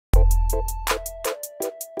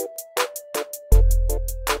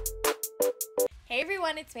Hey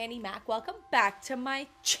everyone, it's Mandy Mak. Welcome back to my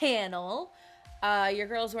channel. Your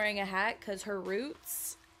girl's wearing a hat because her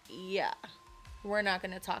roots, yeah, we're not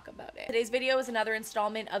going to talk about it. Today's video is another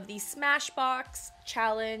installment of the Smashbox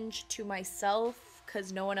challenge to myself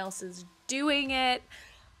because no one else is doing it.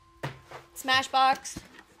 Smashbox,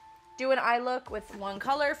 do an eye look with one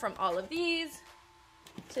color from all of these.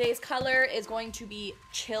 Today's color is going to be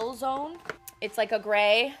Chill Zone. It's like a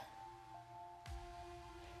gray.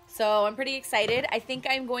 So I'm pretty excited. I think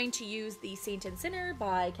I'm going to use the Saint and Sinner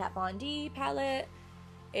by Kat Von D palette.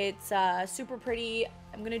 It's super pretty.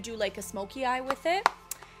 I'm going to do like a smoky eye with it.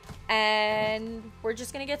 And we're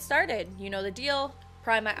just going to get started. You know the deal.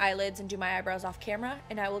 Prime my eyelids and do my eyebrows off camera.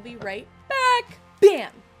 And I will be right back.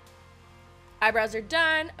 Bam! Eyebrows are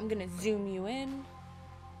done. I'm going to zoom you in.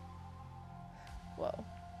 Whoa.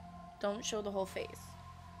 Don't show the whole face.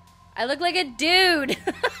 I look like a dude.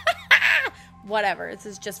 Whatever, this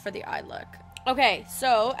is just for the eye look. Okay,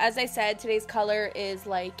 so as I said, today's color is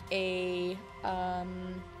like a, what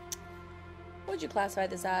would you classify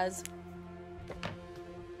this as?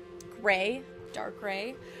 Gray, dark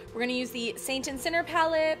gray. We're gonna use the Saint and Sinner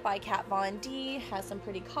palette by Kat Von D. Has some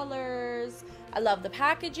pretty colors. I love the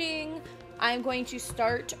packaging. I'm going to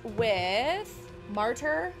start with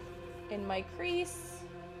Martyr in my crease,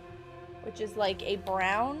 which is like a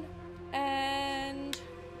brown, and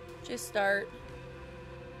just start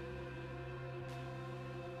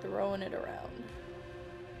throwing it around.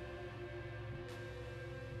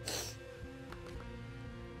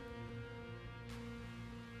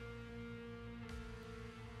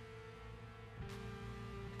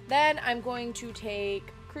 Then I'm going to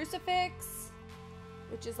take Crucifix,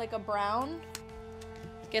 which is like a brown.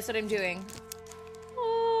 Guess what I'm doing?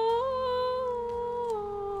 Oh,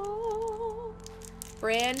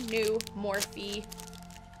 brand new Morphe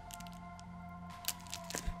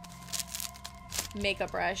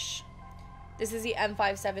makeup brush. This is the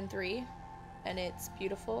M573 and it's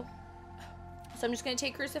beautiful. So I'm just gonna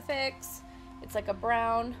take Crucifix. It's like a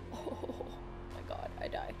brown. Oh my god, I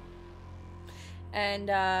die. And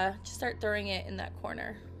just start throwing it in that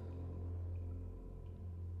corner.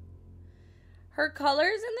 Her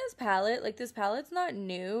colors in this palette, like this palette's not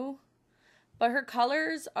new, but her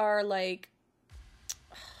colors are like,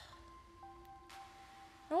 I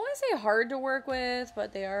don't want to say hard to work with,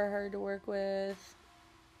 but they are hard to work with.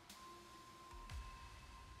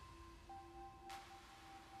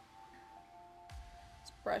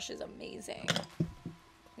 This brush is amazing.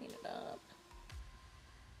 Clean it up.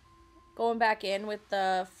 Going back in with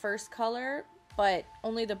the first color, but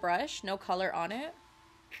only the brush, no color on it.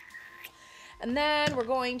 And then we're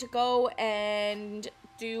going to go and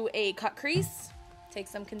do a cut crease. Take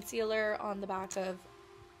some concealer on the back of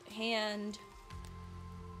the hand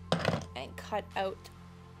and cut out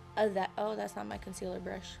of that. Oh, that's not my concealer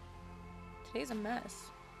brush. Today's a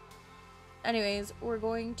mess. Anyways, we're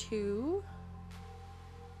going to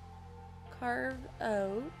carve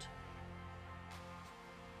out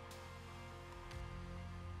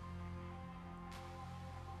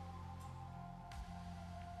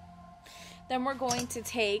then we're going to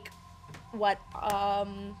take what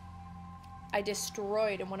I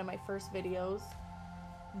destroyed in one of my first videos,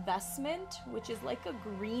 Vestment, which is like a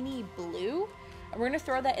greeny blue, and we're gonna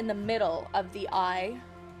throw that in the middle of the eye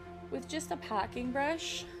with just a packing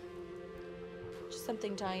brush, just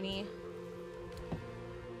something tiny.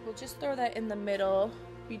 We'll just throw that in the middle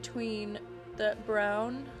between the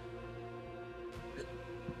brown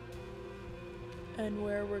and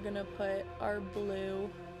where we're gonna put our blue.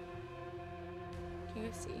 Can you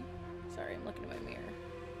guys see? Sorry, I'm looking at my mirror.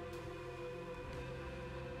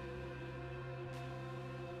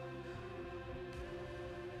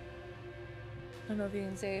 I don't know if you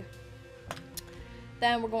can see.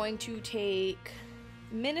 Then we're going to take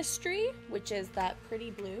Ministry, which is that pretty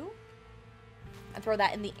blue, and throw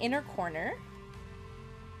that in the inner corner.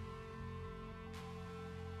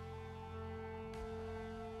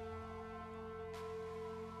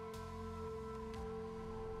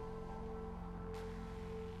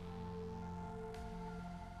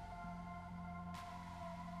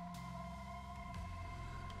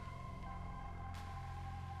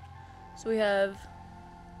 So we have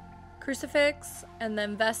Crucifix, and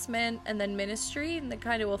then Vestment, and then Ministry, and they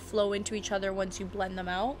kind of will flow into each other once you blend them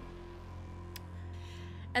out.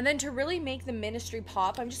 And then to really make the Ministry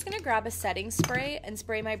pop, I'm just going to grab a setting spray and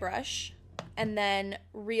spray my brush, and then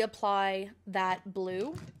reapply that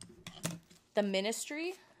blue, the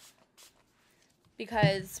Ministry,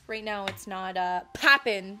 because right now it's not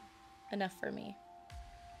popping enough for me.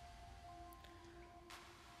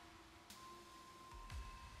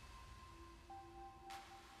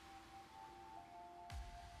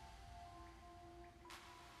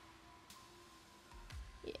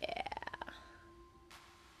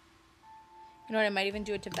 You know what, I might even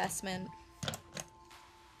do it to vestment.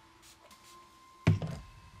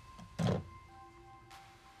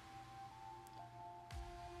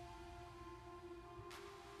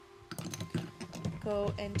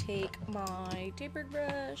 Go and take my tapered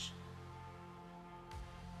brush.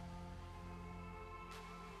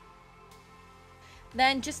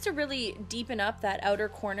 Then just to really deepen up that outer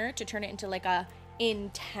corner to turn it into like a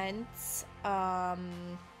intense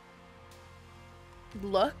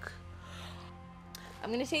look, I'm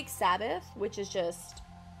gonna take Sabbath, which is just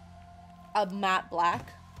a matte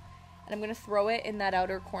black, and I'm gonna throw it in that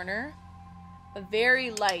outer corner, but very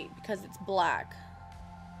light because it's black.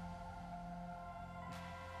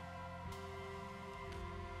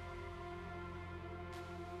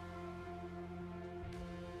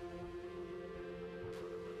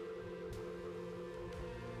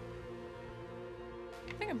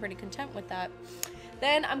 I think I'm pretty content with that.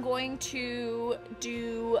 Then I'm going to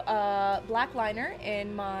do a black liner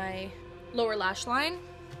in my lower lash line.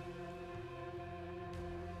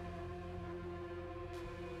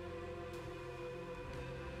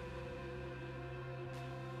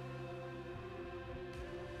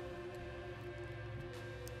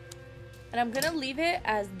 And I'm gonna leave it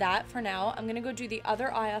as that for now. I'm gonna go do the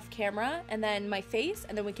other eye off camera and then my face,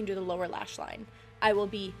 and then we can do the lower lash line. I will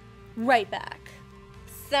be right back.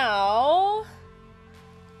 So,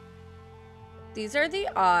 these are the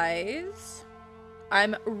eyes.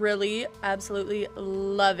 I'm really absolutely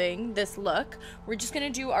loving this look. We're just gonna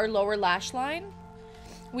do our lower lash line.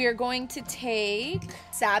 We are going to take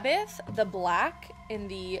Sabbath, the black, in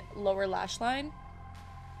the lower lash line.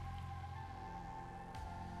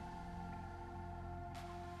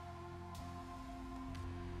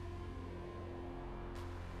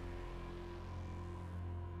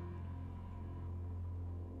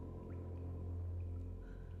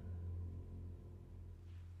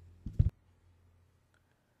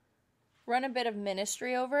 Run a bit of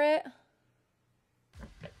Ministry over it.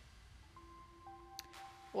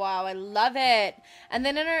 Wow, I love it. And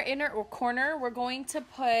then in our inner corner, we're going to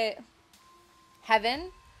put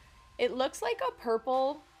Heaven. It looks like a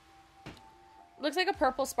purple,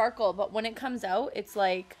 sparkle, but when it comes out, it's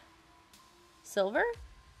like silver.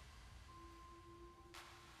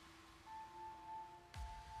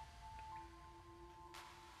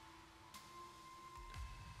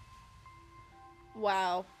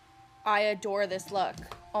 Wow. I adore this look.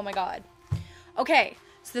 Oh my god. Okay,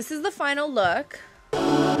 so this is the final look.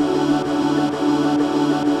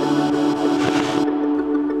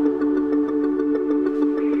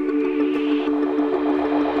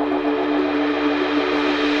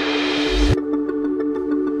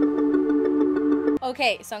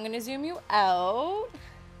 Okay, so I'm gonna zoom you out.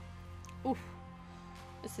 Oof,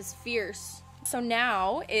 this is fierce. So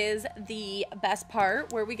now is the best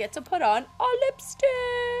part where we get to put on a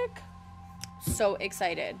lipstick. So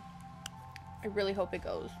excited. I really hope it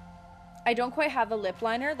goes. I don't quite have a lip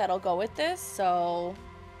liner that'll go with this, so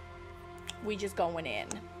we just going in.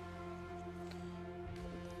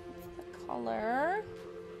 The color.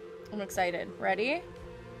 I'm excited. Ready?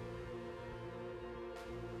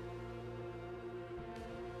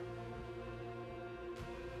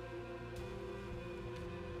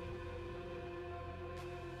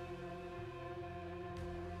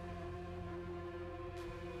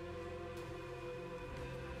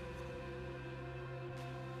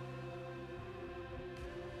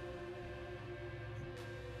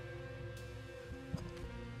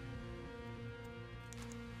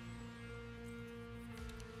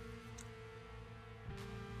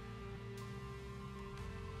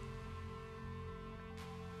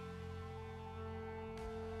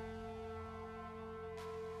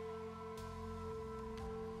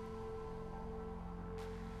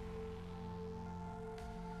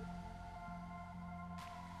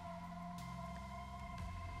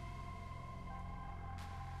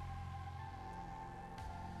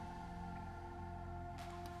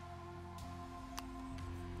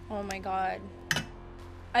 Oh my god.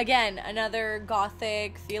 Again, another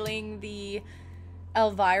gothic, feeling the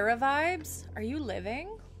Elvira vibes. Are you living?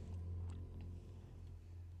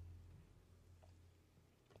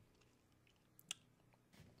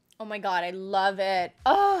 Oh my god, I love it.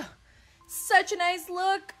 Oh, such a nice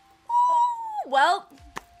look. Ooh, well,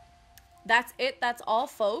 that's it. That's all,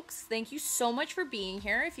 folks. Thank you so much for being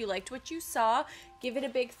here. If you liked what you saw, give it a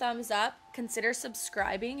big thumbs up. Consider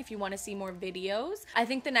subscribing if you want to see more videos. I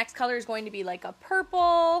think the next color is going to be like a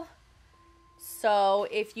purple. So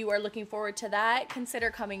if you are looking forward to that,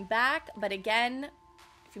 consider coming back. But again,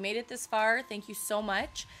 if you made it this far, thank you so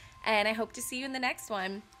much. And I hope to see you in the next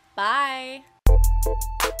one. Bye.